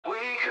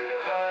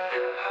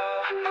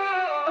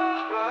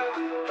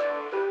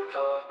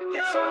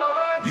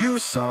You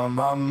saw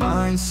my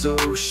mind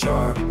so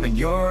sharp in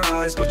your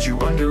eyes, but you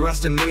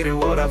underestimated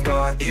what I've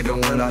got. Even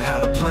when I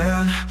had a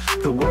plan,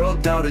 the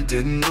world doubted,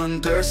 didn't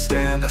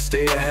understand. I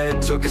stayed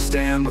ahead, took a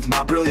stand, with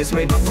my brilliance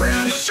made my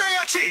brand. Sher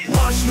Yar.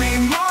 Watch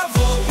me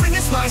marvel,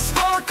 witness my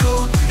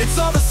sparkle. It's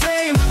all the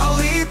same, I'll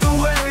lead the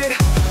way.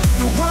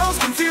 The world's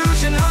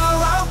confusion,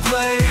 I'll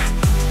outplay.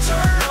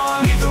 Turn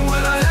on, even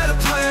when I had a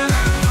plan.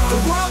 The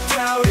world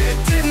doubted,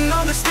 didn't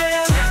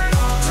understand.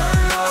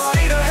 I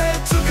stayed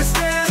ahead, took a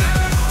stand.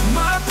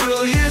 My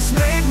brilliance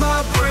made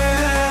my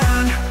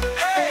brand.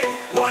 Hey,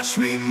 watch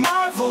me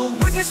marvel,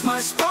 witness my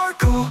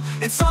sparkle.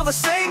 It's all the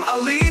same,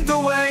 I'll lead the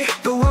way.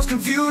 The world's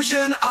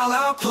confusion, I'll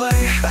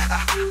outplay.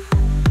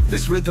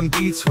 This rhythm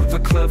beats with a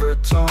clever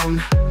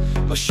tone,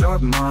 a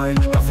sharp mind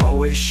I've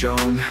always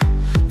shown.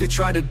 They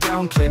try to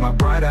downplay my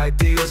bright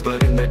ideas,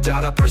 but in their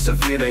doubt I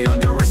persevere. They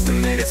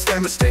underestimate it,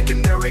 stand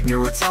mistaken, their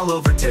ignorance I'll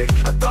overtake.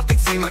 I thought they'd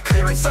see my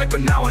clear insight,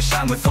 but now I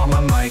shine with all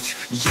my might.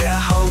 Yeah,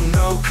 oh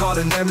no, caught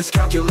in their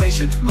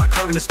miscalculation. My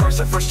cleverness sparks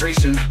that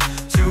frustration.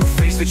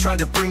 Two-faced, they tried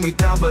to bring me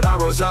down, but I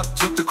rose up,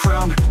 took the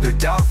crown. Their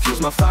doubt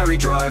fuels my fiery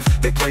drive.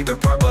 They played their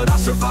part, but I'll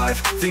survive.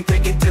 Think they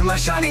can dim my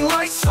shining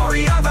light.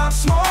 Sorry, I've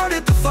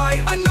outsmarted the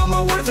fight. I know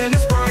my worth and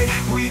it's bright.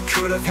 We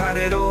could have had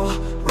it all,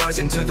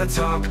 rising to the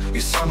top.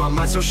 You saw my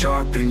mind so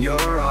sharp in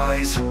your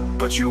eyes,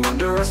 but you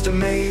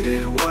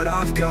underestimated what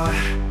I've got.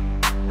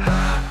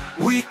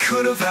 We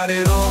could have had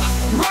it all,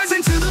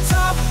 rising to the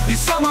top. You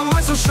saw my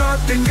mind so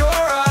sharp in your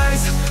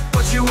eyes,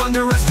 but you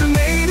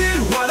underestimated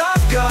what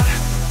I've got.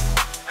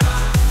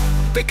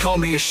 They call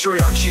me a Sher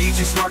Yar, too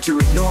smart to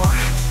ignore,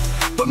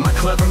 but my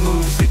clever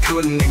moves they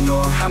couldn't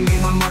ignore. I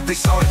mean my mark, they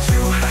saw it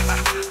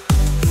too.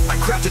 I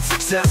crafted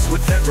success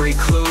with every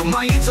clue.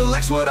 My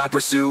intellect's what I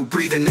pursue.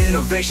 Breathing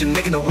innovation,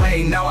 making the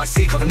way. Now I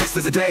see cleverness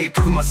as a day.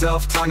 Proving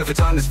myself time after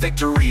time, this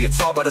victory, it's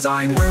all by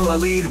design. Where will I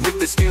lead with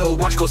this skill?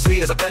 Watch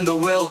closely as I bend the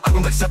will. I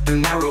won't accept the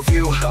narrow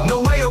view.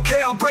 No way,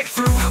 okay, I'll break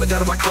through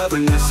without my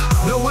cleverness.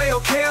 No way,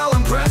 okay, I'll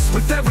impress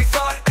with every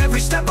thought, every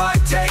step I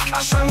take.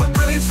 I shine with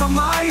brilliance for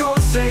my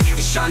own sake.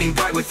 Shining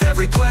bright with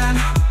every plan.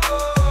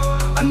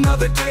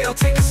 Another day I'll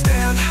take a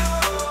stand.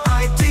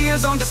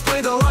 Ideas on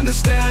display, they'll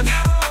understand.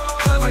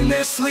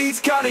 Cleverness leads,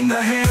 guiding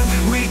the hand.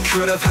 We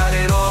could have had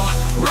it all,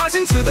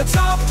 rising to the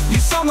top. You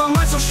saw my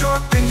mind so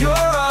sharp in your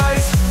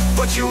eyes,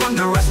 but you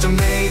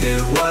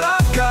underestimated what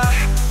I've got.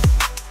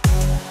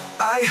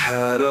 I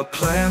had a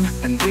plan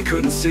and they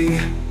couldn't see.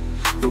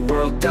 The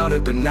world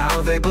doubted, but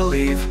now they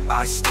believe.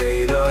 I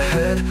stayed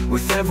ahead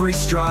with every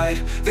stride.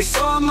 They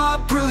saw my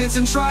brilliance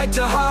and tried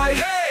to hide.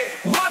 Hey!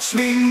 Watch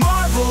me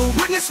marvel,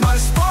 witness my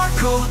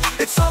sparkle.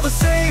 It's all the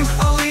same,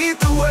 I'll lead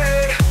the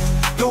way.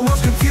 The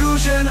world's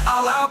confusion,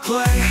 I'll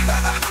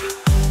outplay.